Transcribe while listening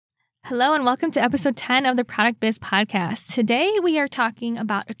Hello and welcome to episode 10 of the Product Biz Podcast. Today we are talking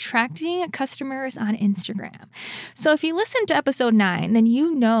about attracting customers on Instagram. So if you listen to episode 9, then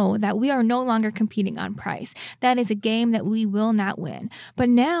you know that we are no longer competing on price. That is a game that we will not win. But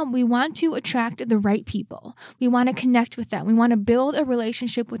now we want to attract the right people. We want to connect with them. We want to build a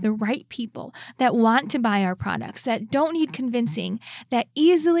relationship with the right people that want to buy our products, that don't need convincing, that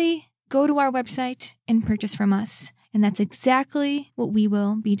easily go to our website and purchase from us. And that's exactly what we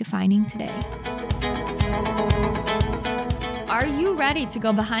will be defining today. Are you ready to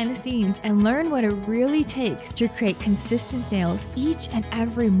go behind the scenes and learn what it really takes to create consistent sales each and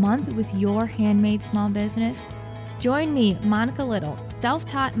every month with your handmade small business? Join me, Monica Little,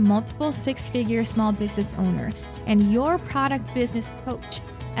 self-taught multiple six-figure small business owner and your product business coach,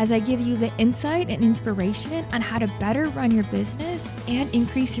 as I give you the insight and inspiration on how to better run your business and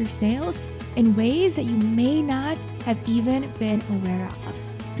increase your sales in ways that you may not have even been aware of,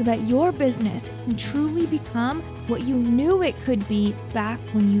 so that your business can truly become what you knew it could be back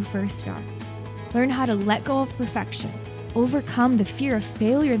when you first started. Learn how to let go of perfection, overcome the fear of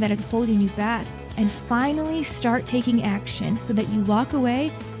failure that is holding you back, and finally start taking action so that you walk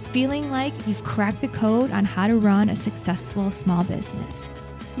away feeling like you've cracked the code on how to run a successful small business.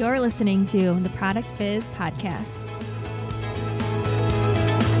 You're listening to the Product Biz Podcast.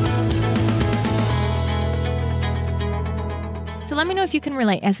 So let me know if you can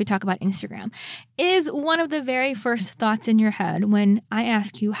relate as we talk about Instagram. Is one of the very first thoughts in your head when I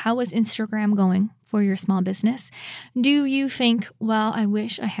ask you, how is Instagram going for your small business? Do you think, well, I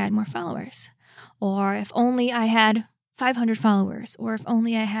wish I had more followers? Or if only I had 500 followers, or if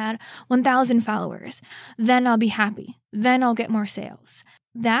only I had 1,000 followers, then I'll be happy. Then I'll get more sales.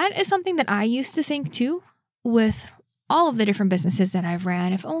 That is something that I used to think too with all of the different businesses that I've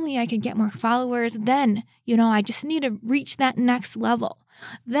ran. If only I could get more followers, then, I just need to reach that next level.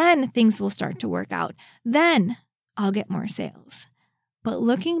 Then things will start to work out. Then I'll get more sales. But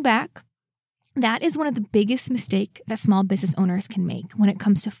looking back, that is one of the biggest mistakes that small business owners can make when it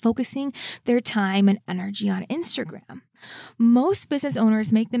comes to focusing their time and energy on Instagram. Most business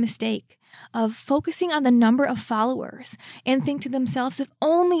owners make the mistake of focusing on the number of followers and think to themselves, if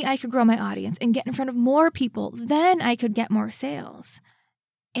only I could grow my audience and get in front of more people, then I could get more sales.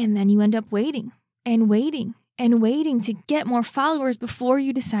 And then you end up waiting and waiting and waiting to get more followers before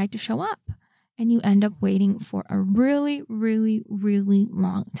you decide to show up. And you end up waiting for a really, really, really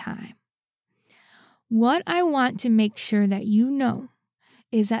long time. What I want to make sure that you know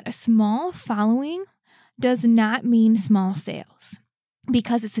is that a small following does not mean small sales,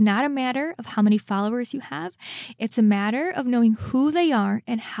 because it's not a matter of how many followers you have. It's a matter of knowing who they are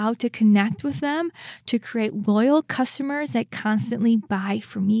and how to connect with them to create loyal customers that constantly buy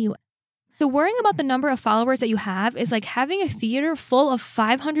from you. So worrying about the number of followers that you have is like having a theater full of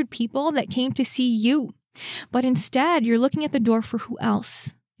 500 people that came to see you, but instead you're looking at the door for who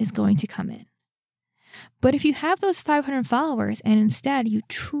else is going to come in. But if you have those 500 followers and instead you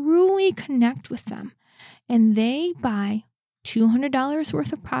truly connect with them and they buy $200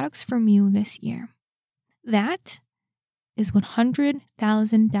 worth of products from you this year, that is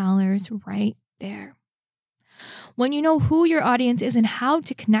 $100,000 right there. When you know who your audience is and how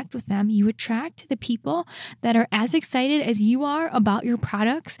to connect with them, you attract the people that are as excited as you are about your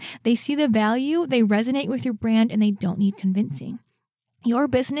products. They see the value, they resonate with your brand, and they don't need convincing. Your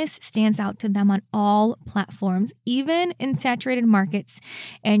business stands out to them on all platforms, even in saturated markets,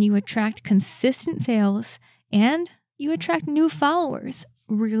 and you attract consistent sales and you attract new followers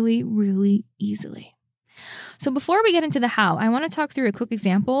really, really easily. So before we get into the how, I want to talk through a quick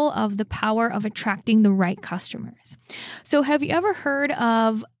example of the power of attracting the right customers. So have you ever heard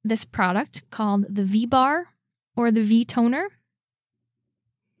of this product called the V-Bar or the V-Toner?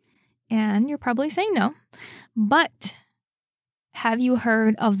 And you're probably saying no, but have you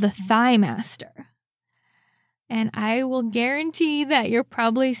heard of the Thigh Master? And I will guarantee that you're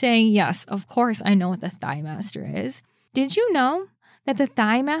probably saying, yes, of course I know what the Thigh Master is. Did you know that the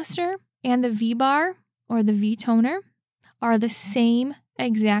Thigh Master and the V-Bar or the V-Toner are the same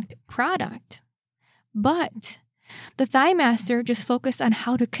exact product? But the Thigh Master just focused on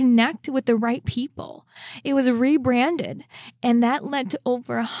how to connect with the right people. It was rebranded, and that led to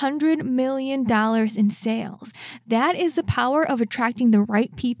over $100 million in sales. That is the power of attracting the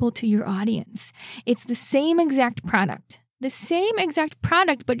right people to your audience. It's the same exact product. But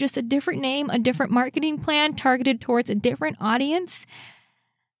just a different name, a different marketing plan targeted towards a different audience.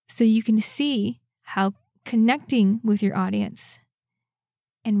 So you can see how connecting with your audience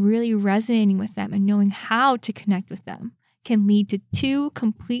and really resonating with them and knowing how to connect with them can lead to two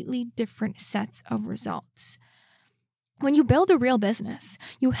completely different sets of results. When you build a real business,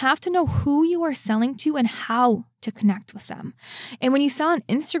 you have to know who you are selling to and how to connect with them. And when you sell on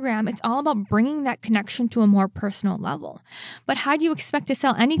Instagram, it's all about bringing that connection to a more personal level. But how do you expect to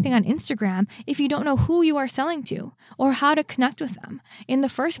sell anything on Instagram if you don't know who you are selling to or how to connect with them in the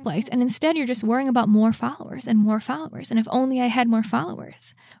first place? And instead, you're just worrying about more followers and more followers. And if only I had more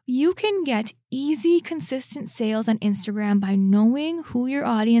followers. You can get easy, consistent sales on Instagram by knowing who your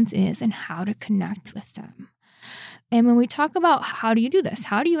audience is and how to connect with them. And when we talk about how do you do this,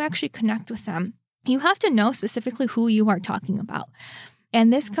 how do you actually connect with them, you have to know specifically who you are talking about.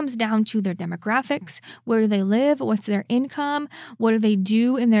 And this comes down to their demographics, where do they live, what's their income, what do they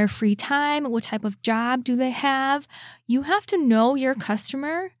do in their free time, what type of job do they have. You have to know your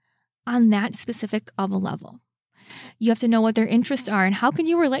customer on that specific of a level. You have to know what their interests are and how can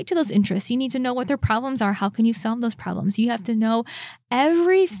you relate to those interests. You need to know what their problems are. How can you solve those problems? You have to know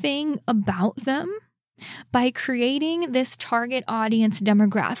everything about them by creating this target audience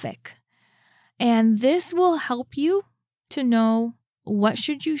demographic. And this will help you to know what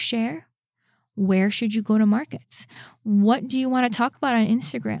should you share, where should you go to markets, what do you want to talk about on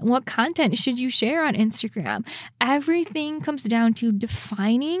Instagram, what content should you share on Instagram. Everything comes down to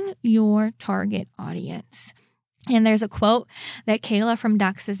defining your target audience. And there's a quote that Kayla from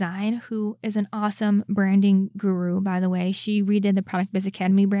Docs Design, who is an awesome branding guru, by the way, she redid the Product Biz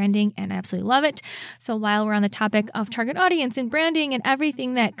Academy branding and I absolutely love it. So while we're on the topic of target audience and branding and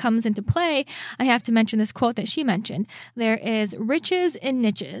everything that comes into play, I have to mention this quote that she mentioned. There is riches in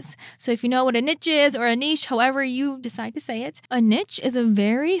niches. So if you know what a niche is or a niche, however you decide to say it, a niche is a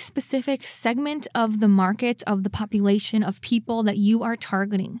very specific segment of the market, of the population of people that you are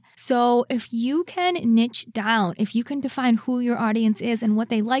targeting. So if you can niche down, if you can define who your audience is and what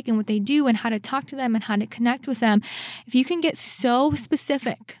they like and what they do and how to talk to them and how to connect with them, if you can get so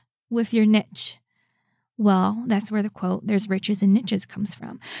specific with your niche, well, that's where the quote, there's riches in niches, comes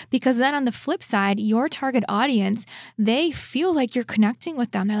from. Because then on the flip side, your target audience, they feel like you're connecting with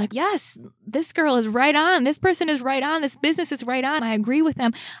them. They're like, yes, this girl is right on. This person is right on. This business is right on. I agree with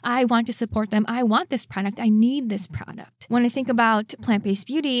them. I want to support them. I want this product. I need this product. When I think about plant-based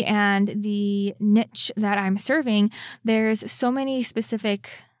beauty and the niche that I'm serving, there's so many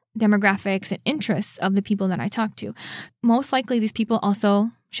specific demographics and interests of the people that I talk to. Most likely, these people also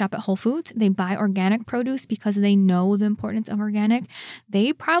shop at Whole Foods. They buy organic produce because they know the importance of organic.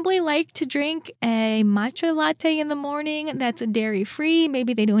 They probably like to drink a matcha latte in the morning that's dairy-free.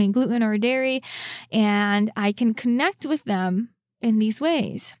 Maybe they don't eat gluten or dairy. And I can connect with them in these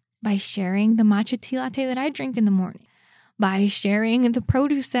ways by sharing the matcha tea latte that I drink in the morning, by sharing the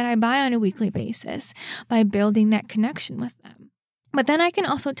produce that I buy on a weekly basis, by building that connection with them. But then I can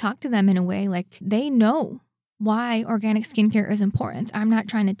also talk to them in a way like they know why organic skincare is important. I'm not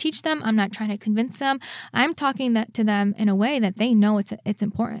trying to teach them. I'm not trying to convince them. I'm talking to them in a way that they know it's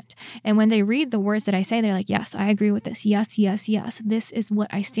important. And when they read the words that I say, they're like, yes, I agree with this. Yes, yes, yes. This is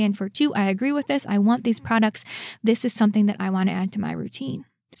what I stand for too. I agree with this. I want these products. This is something that I want to add to my routine.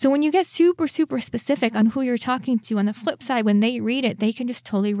 So when you get super, super specific on who you're talking to, on the flip side, when they read it, they can just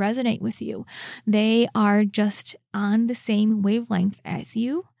totally resonate with you. They are just on the same wavelength as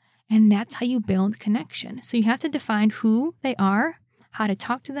you. And that's how you build connection. So you have to define who they are, how to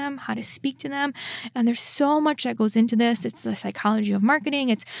talk to them, how to speak to them. And there's so much that goes into this. It's the psychology of marketing.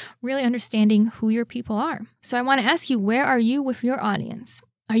 It's really understanding who your people are. So I want to ask you, where are you with your audience?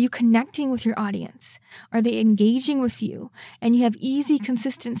 Are you connecting with your audience? Are they engaging with you? And you have easy,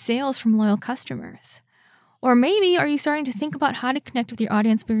 consistent sales from loyal customers? Or maybe are you starting to think about how to connect with your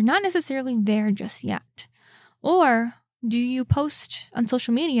audience, but you're not necessarily there just yet? Or do you post on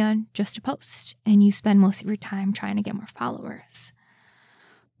social media just to post and you spend most of your time trying to get more followers?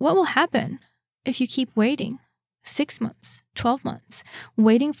 What will happen if you keep waiting 6 months, 12 months,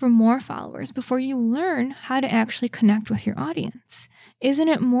 waiting for more followers before you learn how to actually connect with your audience? Isn't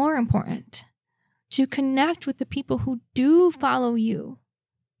it more important to connect with the people who do follow you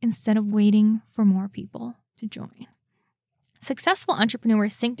instead of waiting for more people to join? Successful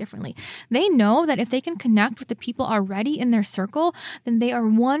entrepreneurs think differently. They know that if they can connect with the people already in their circle, then they are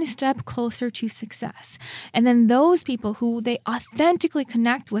one step closer to success. And then those people who they authentically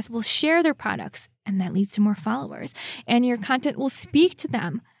connect with will share their products, and that leads to more followers. And your content will speak to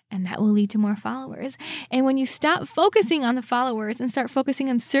them, and that will lead to more followers. And when you stop focusing on the followers and start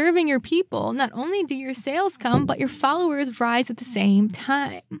focusing on serving your people, not only do your sales come, but your followers rise at the same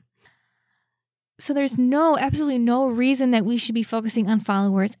time. So there's absolutely no reason that we should be focusing on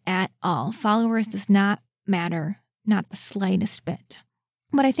followers at all. Followers does not matter, not the slightest bit.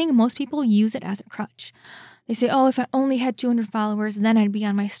 But I think most people use it as a crutch. They say, oh, if I only had 200 followers, then I'd be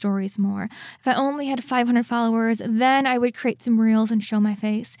on my stories more. If I only had 500 followers, then I would create some reels and show my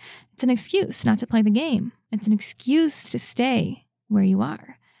face. It's an excuse not to play the game. It's an excuse to stay where you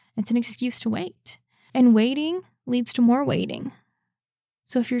are. It's an excuse to wait. And waiting leads to more waiting.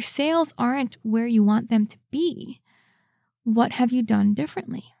 So if your sales aren't where you want them to be, what have you done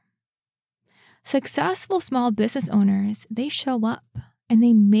differently? Successful small business owners, they show up and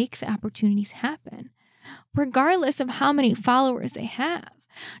they make the opportunities happen, regardless of how many followers they have.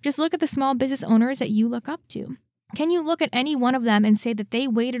 Just look at the small business owners that you look up to. Can you look at any one of them and say that they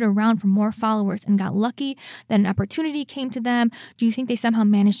waited around for more followers and got lucky that an opportunity came to them? Do you think they somehow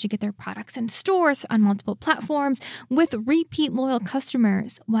managed to get their products in stores on multiple platforms with repeat loyal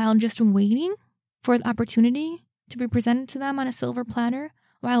customers while just waiting for the opportunity to be presented to them on a silver platter,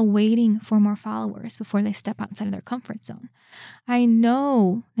 while waiting for more followers before they step outside of their comfort zone? I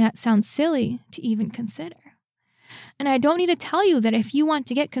know that sounds silly to even consider. And I don't need to tell you that if you want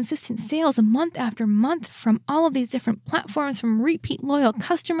to get consistent sales month after month from all of these different platforms, from repeat loyal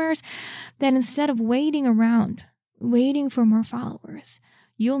customers, that instead of waiting around, waiting for more followers,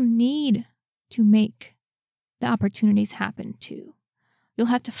 you'll need to make the opportunities happen too. You'll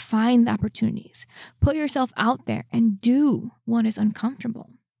have to find the opportunities, put yourself out there and do what is uncomfortable.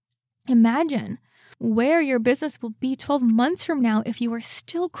 Imagine where your business will be 12 months from now if you are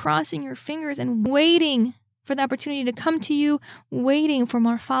still crossing your fingers and waiting for the opportunity to come to you, waiting for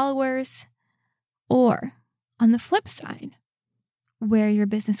more followers. Or on the flip side, where your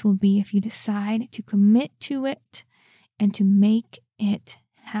business will be if you decide to commit to it and to make it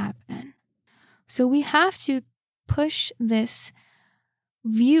happen. So we have to push this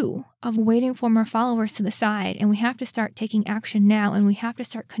view of waiting for more followers to the side, and we have to start taking action now, and we have to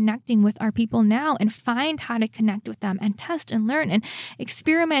start connecting with our people now and find how to connect with them and test and learn and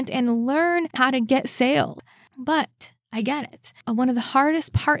experiment and learn how to get sales. But I get it. One of the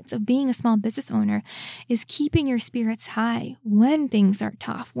hardest parts of being a small business owner is keeping your spirits high when things are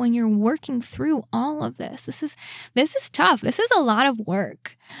tough, when you're working through all of this. This is tough. This is a lot of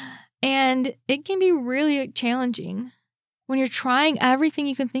work, and it can be really challenging when you're trying everything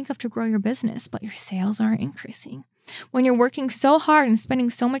you can think of to grow your business, but your sales aren't increasing. When you're working so hard and spending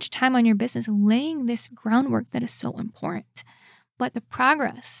so much time on your business, laying this groundwork that is so important, but the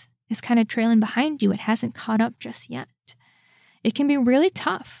progress is kind of trailing behind you. It hasn't caught up just yet. It can be really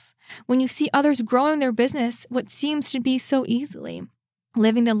tough when you see others growing their business what seems to be so easily,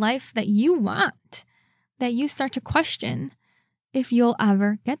 living the life that you want, that you start to question if you'll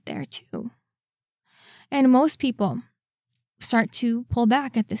ever get there too. And most people start to pull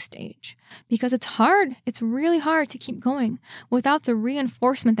back at this stage because it's hard. It's really hard to keep going without the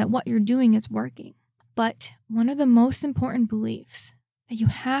reinforcement that what you're doing is working. But one of the most important beliefs that you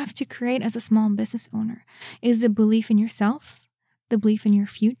have to create as a small business owner is the belief in yourself, the belief in your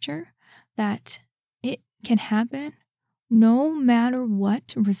future, that it can happen no matter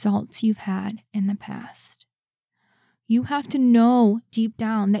what results you've had in the past. You have to know deep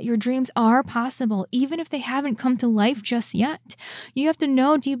down that your dreams are possible, even if they haven't come to life just yet. You have to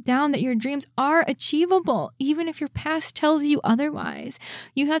know deep down that your dreams are achievable, even if your past tells you otherwise.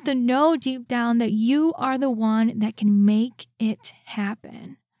 You have to know deep down that you are the one that can make it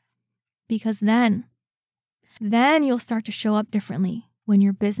happen. Because then you'll start to show up differently when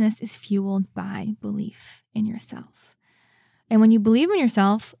your business is fueled by belief in yourself. And when you believe in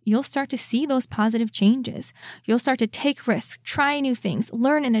yourself, you'll start to see those positive changes. You'll start to take risks, try new things,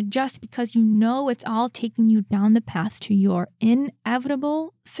 learn and adjust because you know it's all taking you down the path to your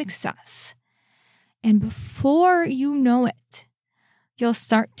inevitable success. And before you know it, you'll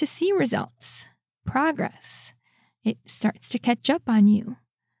start to see results, progress. It starts to catch up on you.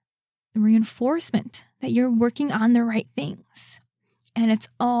 The reinforcement that you're working on the right things. And it's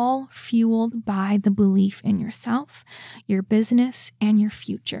all fueled by the belief in yourself, your business, and your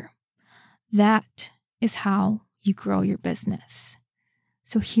future. That is how you grow your business.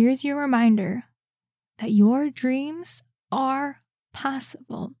 So here's your reminder that your dreams are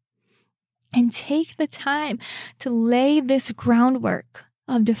possible. And take the time to lay this groundwork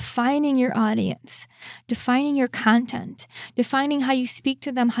of defining your audience, defining your content, defining how you speak to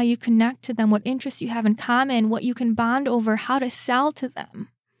them, how you connect to them, what interests you have in common, what you can bond over, how to sell to them.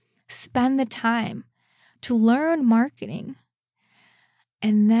 Spend the time to learn marketing.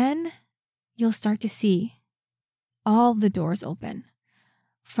 And then you'll start to see all the doors open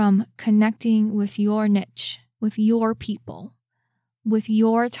from connecting with your niche, with your people, with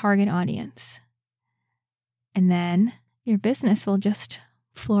your target audience. And then your business will just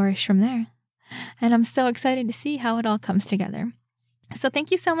flourish from there. And I'm so excited to see how it all comes together. So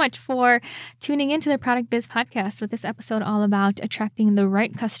thank you so much for tuning into the Product Biz Podcast with this episode all about attracting the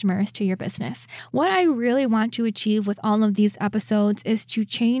right customers to your business. What I really want to achieve with all of these episodes is to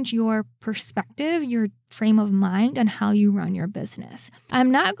change your perspective, your frame of mind on how you run your business.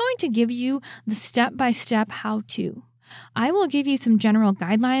 I'm not going to give you the step-by-step how-to. I will give you some general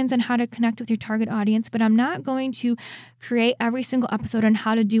guidelines on how to connect with your target audience, but I'm not going to create every single episode on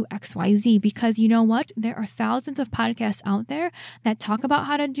how to do XYZ because you know what? There are thousands of podcasts out there that talk about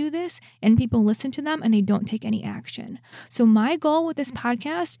how to do this and people listen to them and they don't take any action. So my goal with this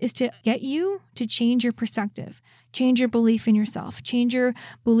podcast is to get you to change your perspective, change your belief in yourself, change your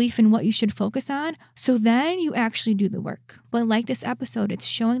belief in what you should focus on, so then you actually do the work. But like this episode, it's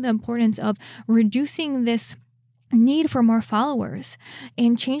showing the importance of reducing this need for more followers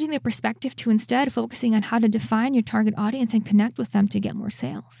and changing the perspective to instead focusing on how to define your target audience and connect with them to get more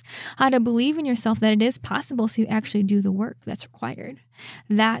sales, how to believe in yourself that it is possible so you actually do the work that's required.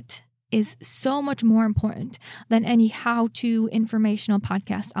 That is so much more important than any how-to informational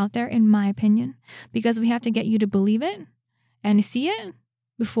podcast out there, in my opinion, because we have to get you to believe it and see it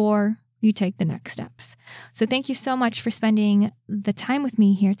before you take the next steps. So thank you so much for spending the time with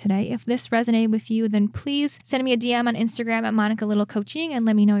me here today. If this resonated with you, then please send me a DM on Instagram at Monica Little Coaching and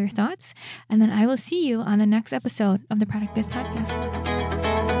let me know your thoughts. And then I will see you on the next episode of the Product Biz Podcast.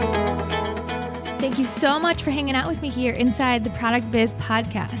 Thank you so much for hanging out with me here inside the Product Biz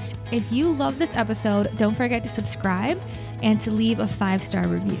Podcast. If you love this episode, don't forget to subscribe and to leave a 5-star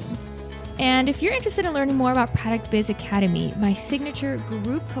review. And if you're interested in learning more about Product Biz Academy, my signature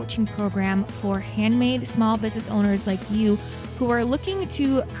group coaching program for handmade small business owners like you who are looking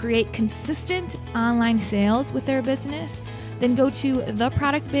to create consistent online sales with their business, then go to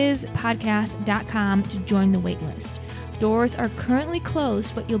theproductbizpodcast.com to join the waitlist. Doors are currently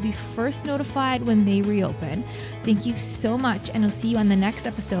closed, but you'll be first notified when they reopen. Thank you so much, and I'll see you on the next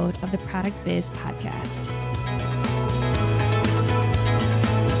episode of the Product Biz Podcast.